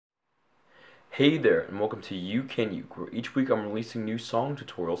Hey there, and welcome to You Can Uke, where each week I'm releasing new song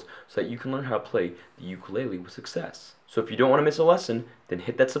tutorials so that you can learn how to play the ukulele with success. So if you don't want to miss a lesson, then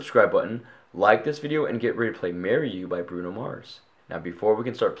hit that subscribe button, like this video, and get ready to play Marry You by Bruno Mars. Now before we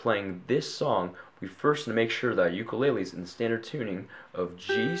can start playing this song, we first need to make sure that our ukulele is in the standard tuning of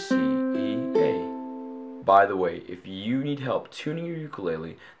G, C, E, A. By the way, if you need help tuning your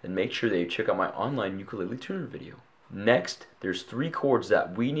ukulele, then make sure that you check out my online ukulele tuner video. Next, there's 3 chords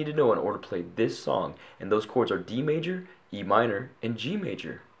that we need to know in order to play this song, and those chords are D major, E minor, and G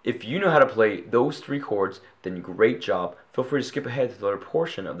major. If you know how to play those 3 chords, then great job. Feel free to skip ahead to the other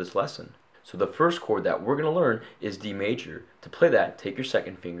portion of this lesson. So the first chord that we're going to learn is D major. To play that, take your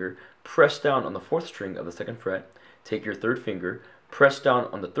second finger, press down on the 4th string of the 2nd fret, take your 3rd finger, press down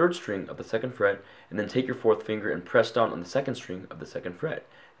on the 3rd string of the 2nd fret, and then take your 4th finger and press down on the 2nd string of the 2nd fret.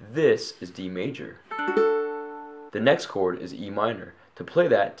 This is D major. The next chord is E minor. To play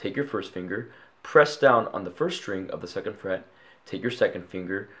that, take your 1st finger, press down on the 1st string of the 2nd fret, take your 2nd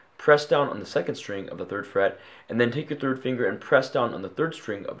finger, press down on the 2nd string of the 3rd fret, and then take your 3rd finger and press down on the 3rd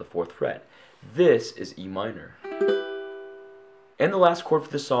string of the 4th fret. This is E minor. And the last chord for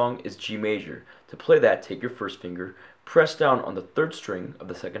this song is G major. To play that, take your 1st finger, press down on the 3rd string of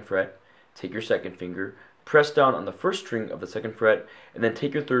the 2nd fret, take your 2nd finger, press down on the 1st string of the 2nd fret, and then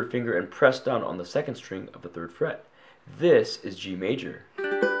take your 3rd finger and press down on the 2nd string of the 3rd fret. This is G major.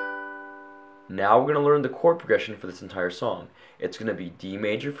 Now we're going to learn the chord progression for this entire song. It's going to be D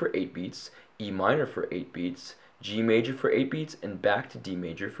major for 8 beats, E minor for 8 beats, G major for 8 beats, and back to D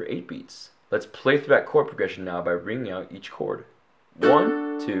major for 8 beats. Let's play through that chord progression now by ringing out each chord.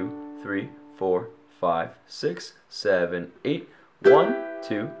 1, 2, 3, 4, 5, 6, 7, 8. 1,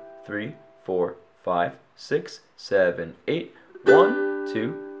 2, 3, 4, 5, 6, 7, 8. 1,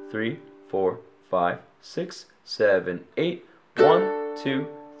 2, 3, 4, 5, 6, 7, 8. 1, 2,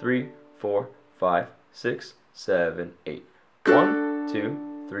 3, 4, 5, 6, 7, 8. 1, 2,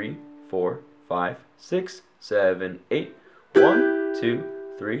 3, 4, 5, 6, 7, 8. 1, 2,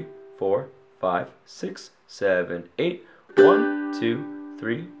 3, 4, 5, 6, 7, 8. 1, 2,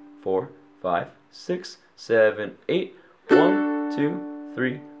 3, 4, 5, 6, 7, 8. 1, 2,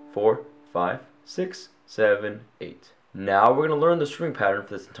 3, 4, 5, 6, 7, 8. Now we're going to learn the strumming pattern for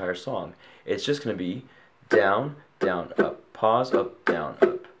this entire song. It's just going to be down, down, up, pause, up, down,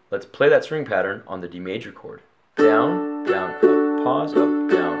 up. Let's play that string pattern on the D major chord. Down, down, up, pause, up,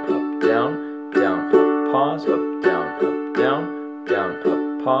 down, down, up, pause, up, down, down,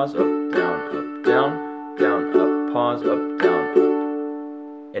 up, pause, up, down, up, pause, up, down, up.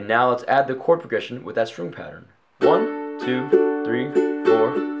 And now let's add the chord progression with that string pattern. 1, 2, 3,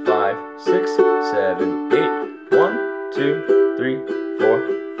 4, 5, 6, 7, 8. 1, 2, 3, 4,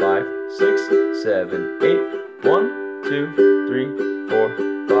 5, 6, 7, 8. 1, 2, 3, 4,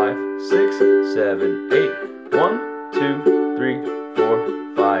 5, 6, 7, 8. 1, 2, 3, 4,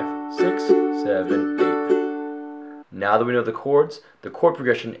 5, 6, 7, 8. Now that we know the chords, the chord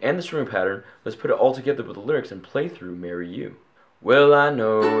progression, and the strumming pattern, let's put it all together with the lyrics and play through Marry You. Well, I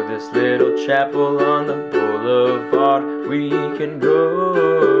know this little chapel on the boulevard we can go.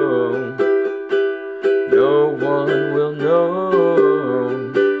 No one will know.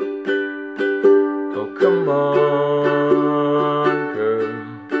 Oh, come on, girl.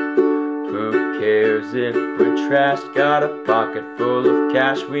 Who cares if we're trashed? Got a pocket full of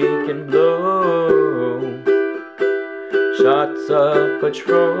cash we can blow. Shots of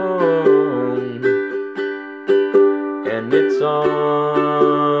Patron, and it's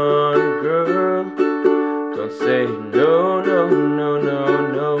on, girl. Don't say no, no, no, no,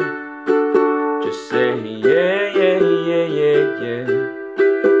 no. Just say yeah, yeah, yeah, yeah, yeah.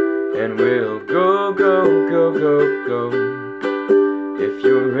 And we'll go, go, go, go, go. If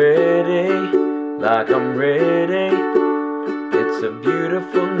you're ready, like I'm ready, it's a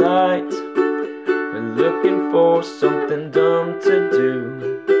beautiful night. We're looking for something dumb to do.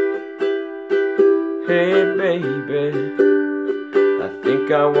 Hey baby, I think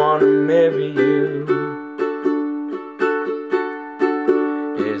I wanna marry you.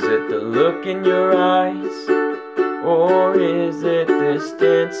 Is it the look in your eyes, or is it this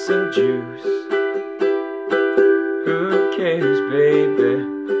dancing juice? Who cares, baby?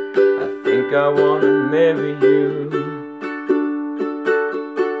 I think I wanna marry you.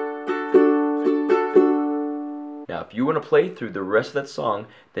 Now, if you want to play through the rest of that song,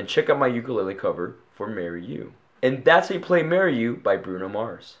 then check out my ukulele cover for Marry You. And that's how you play Marry You by Bruno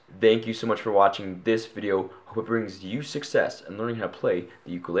Mars. Thank you so much for watching this video. Hope it brings you success in learning how to play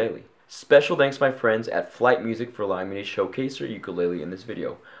the ukulele. Special thanks to my friends at Flight Music for allowing me to showcase their ukulele in this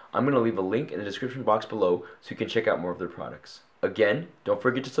video. I'm going to leave a link in the description box below so you can check out more of their products. Again, don't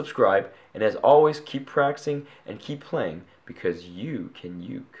forget to subscribe, and as always, keep practicing and keep playing because you can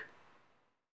uke.